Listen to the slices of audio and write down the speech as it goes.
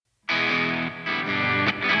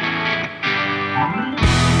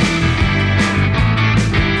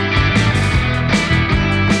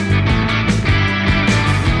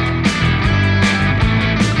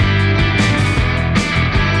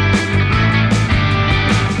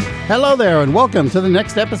Hello there, and welcome to the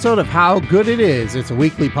next episode of How Good It Is. It's a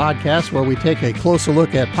weekly podcast where we take a closer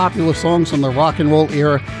look at popular songs from the rock and roll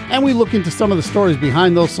era, and we look into some of the stories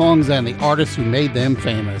behind those songs and the artists who made them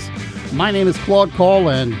famous. My name is Claude Cole,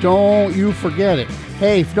 and don't you forget it.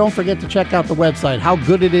 Hey, don't forget to check out the website,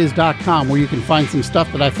 howgooditis.com, where you can find some stuff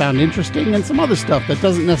that I found interesting and some other stuff that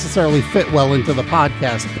doesn't necessarily fit well into the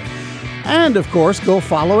podcast. And, of course, go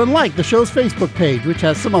follow and like the show's Facebook page, which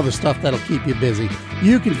has some other stuff that'll keep you busy.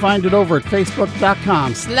 You can find it over at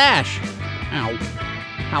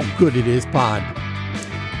facebook.com/HowGoodItIsPod.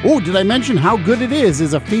 Oh, did I mention How Good It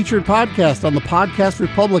Is a featured podcast on the Podcast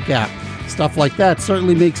Republic app. Stuff like that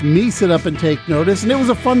certainly makes me sit up and take notice, and it was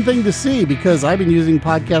a fun thing to see because I've been using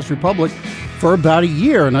Podcast Republic for about a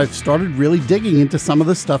year, and I've started really digging into some of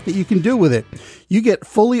the stuff that you can do with it. You get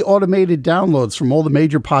fully automated downloads from all the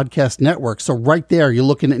major podcast networks, so right there you're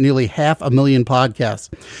looking at nearly 500,000 podcasts.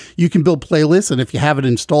 You can build playlists, and if you have it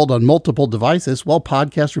installed on multiple devices, well,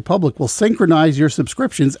 Podcast Republic will synchronize your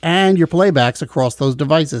subscriptions and your playbacks across those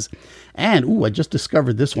devices. And, I just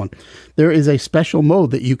discovered this one. There is a special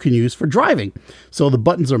mode that you can use for driving. So the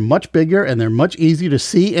buttons are much bigger and they're much easier to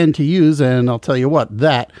see and to use. And I'll tell you what,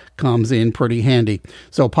 that comes in pretty handy.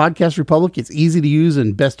 So Podcast Republic, it's easy to use,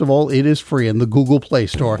 and best of all, it is free in the Google Play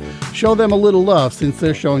Store. Show them a little love since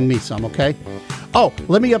they're showing me some, okay? Oh,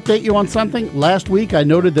 let me update you on something. Last week, I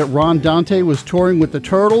noted that Ron Dante was touring with the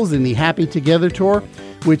Turtles in the Happy Together tour,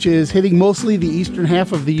 which is hitting mostly the eastern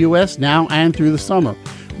half of the U.S. now and through the summer.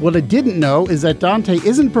 What I didn't know is that Dante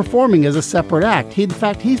isn't performing as a separate act. In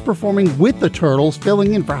fact, he's performing with the Turtles,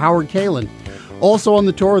 filling in for Howard Kaylan. Also on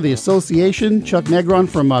the tour, The Association, Chuck Negron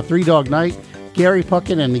from Three Dog Night, Gary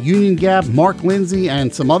Puckett and the Union Gap, Mark Lindsay,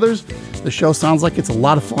 and some others. The show sounds like it's a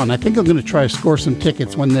lot of fun. I think I'm going to try to score some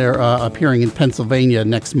tickets when they're appearing in Pennsylvania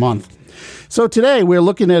next month. So today we're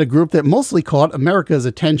looking at a group that mostly caught America's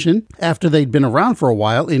attention after they'd been around for a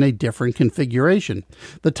while in a different configuration.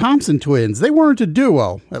 The Thompson Twins, they weren't a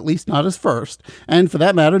duo, at least not at first, and for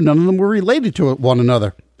that matter, none of them were related to one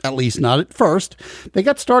another. At least not at first. They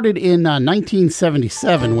got started in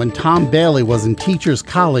 1977 when Tom Bailey was in Teachers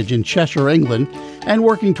College in Cheshire, England, and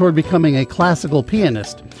working toward becoming a classical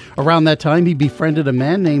pianist. Around that time, he befriended a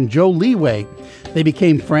man named Joe Leeway. They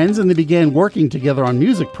became friends and they began working together on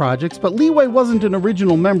music projects, but Leeway wasn't an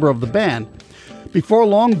original member of the band. Before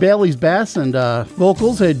long, Bailey's bass and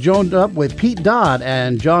vocals had joined up with Pete Dodd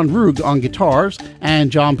and John Rugg on guitars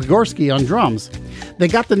and John Pogorski on drums. They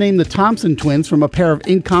got the name the Thompson Twins from a pair of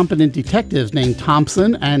incompetent detectives named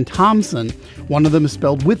Thompson and Thompson. One of them is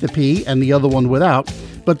spelled with a P and the other one without,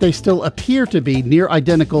 but they still appear to be near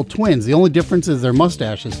identical twins. The only difference is their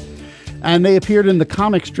mustaches. And they appeared in the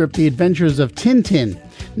comic strip The Adventures of Tintin.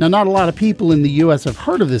 Now, not a lot of people in the U.S. have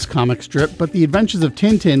heard of this comic strip, but The Adventures of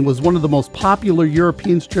Tintin was one of the most popular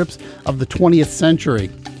European strips of the 20th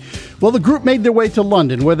century. Well, the group made their way to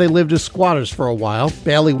London, where they lived as squatters for a while.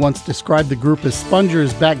 Bailey once described the group as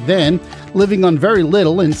spongers back then, living on very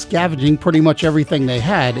little and scavenging pretty much everything they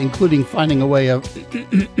had, including finding a way of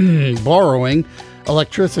borrowing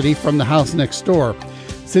electricity from the house next door.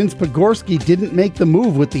 Since Pogorski didn't make the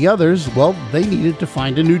move with the others, well, they needed to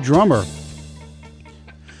find a new drummer.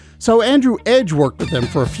 So Andrew Edge worked with them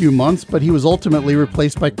for a few months, but he was ultimately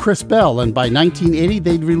replaced by Chris Bell, and by 1980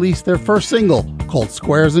 they'd released their first single, called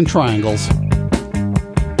Squares and Triangles.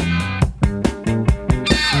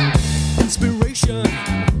 Inspiration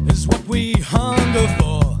is what we hunger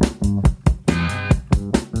for.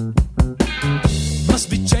 Must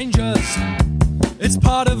be changes, it's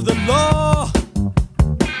part of the law.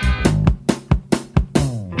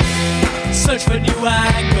 Search for new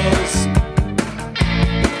angles.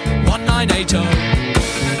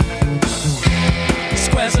 1980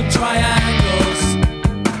 Squares and Triangles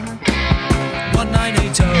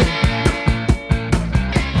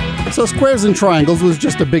 1980. So Squares and Triangles was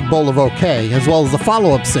just a big bowl of okay, as well as the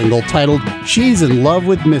follow-up single titled She's in Love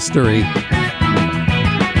with Mystery.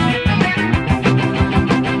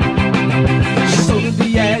 She's so to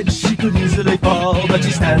the edge, she could easily fall, but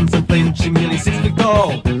she stands unflinching, nearly 6 feet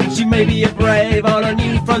tall. She may be a brave on a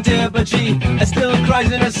new frontier, but she still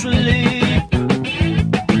cries in her sleep.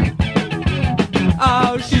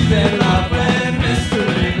 Oh, she's in love with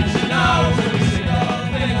mystery. She knows every single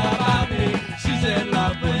thing about me. She's in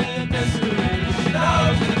love with mystery. She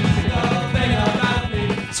knows every single thing about me.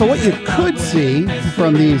 So what you could see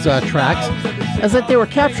from these tracks is that they were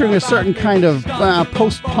capturing a certain kind of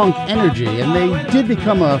post-punk energy, and they did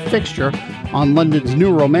become a fixture on London's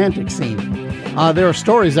new romantic scene. There are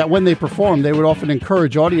stories that when they performed, they would often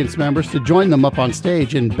encourage audience members to join them up on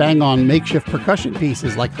stage and bang on makeshift percussion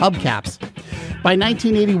pieces like hubcaps. By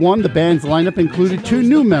 1981, the band's lineup included 2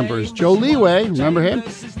 new members. Joe Leeway, remember him?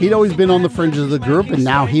 He'd always been on the fringes of the group, and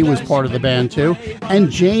now he was part of the band too. And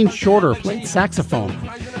Jane Shorter played saxophone.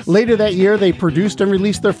 Later that year, they produced and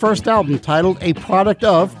released their first album titled A Product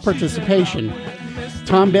of Participation.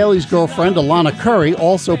 Tom Bailey's girlfriend, Alana Curry,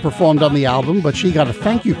 also performed on the album, but she got a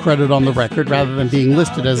thank you credit on the record rather than being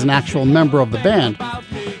listed as an actual member of the band.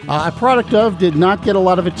 A Product of did not get a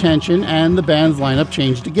lot of attention, and the band's lineup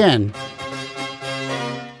changed again.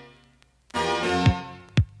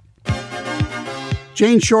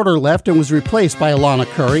 Jane Shorter left and was replaced by Alana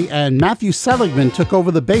Curry, and Matthew Seligman took over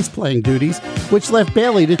the bass playing duties, which left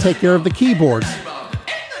Bailey to take care of the keyboards.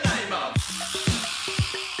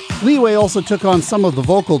 Leeway also took on some of the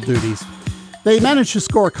vocal duties. They managed to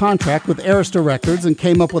score a contract with Arista Records and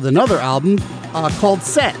came up with another album called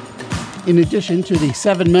Set. In addition to the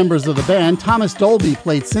 7 members of the band, Thomas Dolby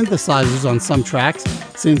played synthesizers on some tracks,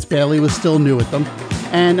 since Bailey was still new at them.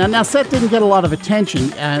 And now Set didn't get a lot of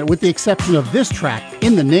attention, with the exception of this track,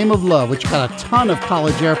 In the Name of Love, which got a ton of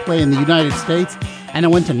college airplay in the United States, and it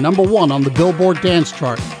went to number 1 on the Billboard Dance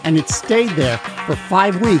Chart, and it stayed there for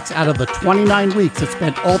 5 weeks out of the 29 weeks it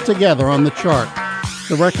spent altogether on the chart.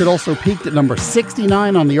 The record also peaked at number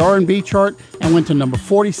 69 on the R&B chart and went to number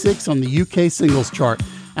 46 on the UK singles chart.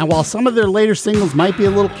 And while some of their later singles might be a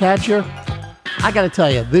little catchier, I gotta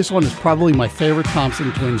tell you, this one is probably my favorite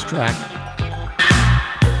Thompson Twins track.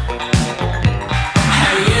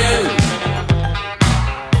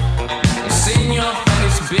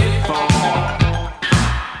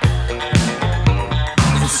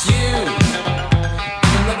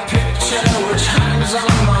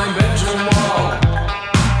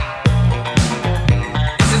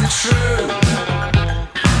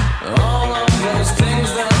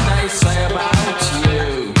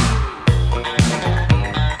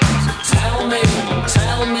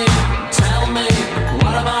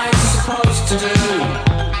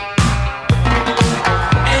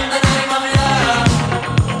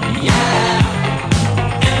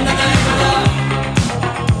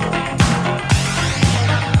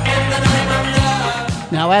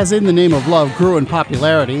 Now, as In the Name of Love grew in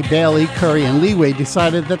popularity, Bailey, Curry, and Leeway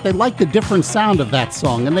decided that they liked the different sound of that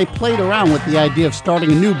song, and they played around with the idea of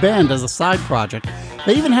starting a new band as a side project.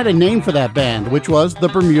 They even had a name for that band, which was the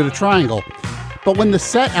Bermuda Triangle. But when the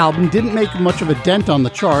Set album didn't make much of a dent on the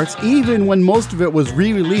charts, even when most of it was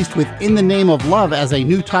re-released with In the Name of Love as a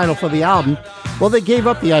new title for the album, well, they gave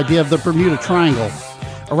up the idea of the Bermuda Triangle.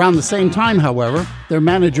 Around the same time, however, their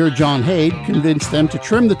manager, John Haid, convinced them to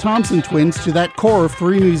trim the Thompson Twins to that core of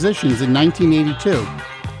 3 musicians in 1982.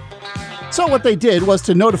 So what they did was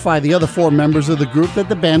to notify the other 4 members of the group that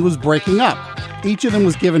the band was breaking up. Each of them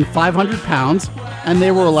was given £500, and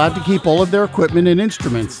they were allowed to keep all of their equipment and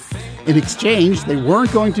instruments. In exchange, they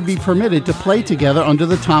weren't going to be permitted to play together under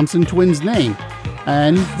the Thompson Twins name.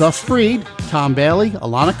 And thus freed, Tom Bailey,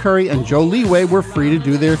 Alana Curry, and Joe Leeway were free to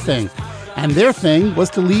do their thing. And their thing was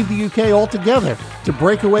to leave the UK altogether, to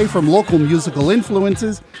break away from local musical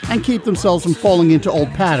influences and keep themselves from falling into old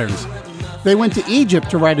patterns. They went to Egypt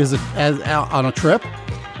to write on a trip,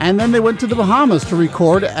 and then they went to the Bahamas to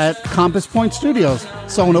record at Compass Point Studios.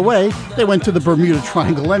 So in a way, they went to the Bermuda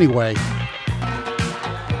Triangle anyway.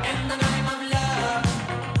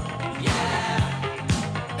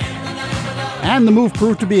 And the move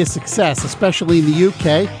proved to be a success, especially in the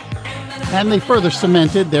UK, and they further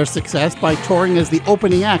cemented their success by touring as the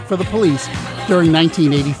opening act for the Police during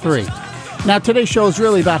 1983. Now, today's show is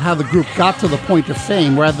really about how the group got to the point of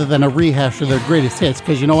fame rather than a rehash of their greatest hits,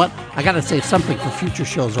 because you know what? I gotta save something for future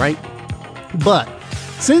shows, right? But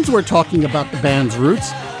since we're talking about the band's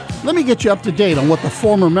roots, let me get you up to date on what the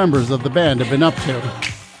former members of the band have been up to.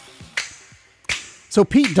 So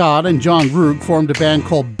Pete Dodd and John Roog formed a band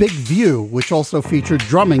called Big View, which also featured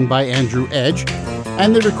drumming by Andrew Edge,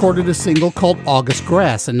 and they recorded a single called August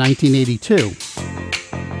Grass in 1982.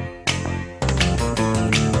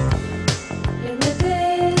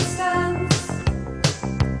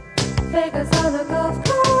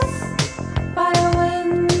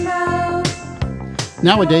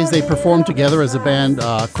 Nowadays, they perform together as a band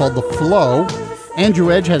called The Flow.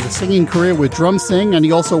 Andrew Edge has a singing career with Drum Sing, and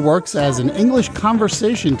he also works as an English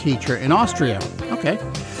conversation teacher in Austria. Okay.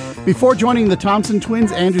 Before joining the Thompson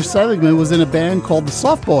Twins, Andrew Seligman was in a band called the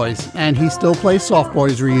Soft Boys, and he still plays Soft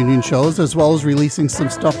Boys reunion shows as well as releasing some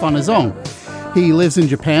stuff on his own. He lives in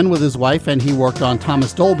Japan with his wife, and he worked on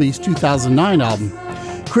Thomas Dolby's 2009 album.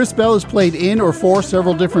 Chris Bell has played in or for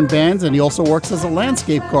several different bands, and he also works as a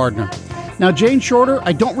landscape gardener. Now, Jane Shorter,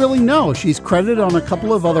 I don't really know. She's credited on a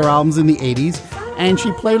couple of other albums in the 80s, and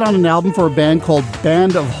she played on an album for a band called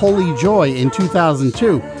Band of Holy Joy in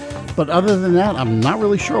 2002. but other than that, I'm not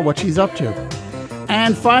really sure what she's up to.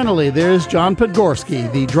 And finally, there's John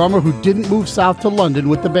Podgorski, the drummer who didn't move south to London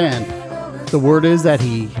with the band. The word is that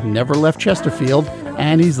he never left Chesterfield,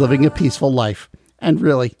 and he's living a peaceful life. And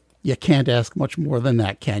really, you can't ask much more than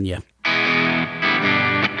that, can you?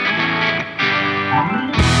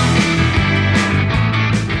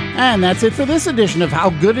 And that's it for this edition of How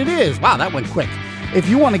Good It Is. Wow, that went quick. If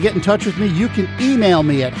you want to get in touch with me, you can email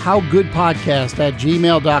me at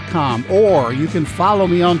howgoodpodcast@gmail.com, or you can follow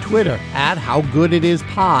me on Twitter at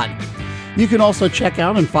howgooditispod. You can also check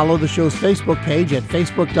out and follow the show's Facebook page at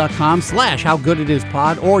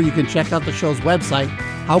facebook.com/howgooditispod, or you can check out the show's website,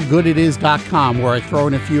 howgooditis.com, where I throw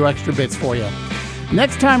in a few extra bits for you.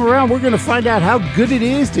 Next time around, we're going to find out how good it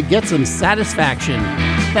is to get some satisfaction.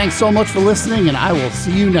 Thanks so much for listening, and I will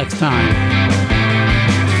see you next time.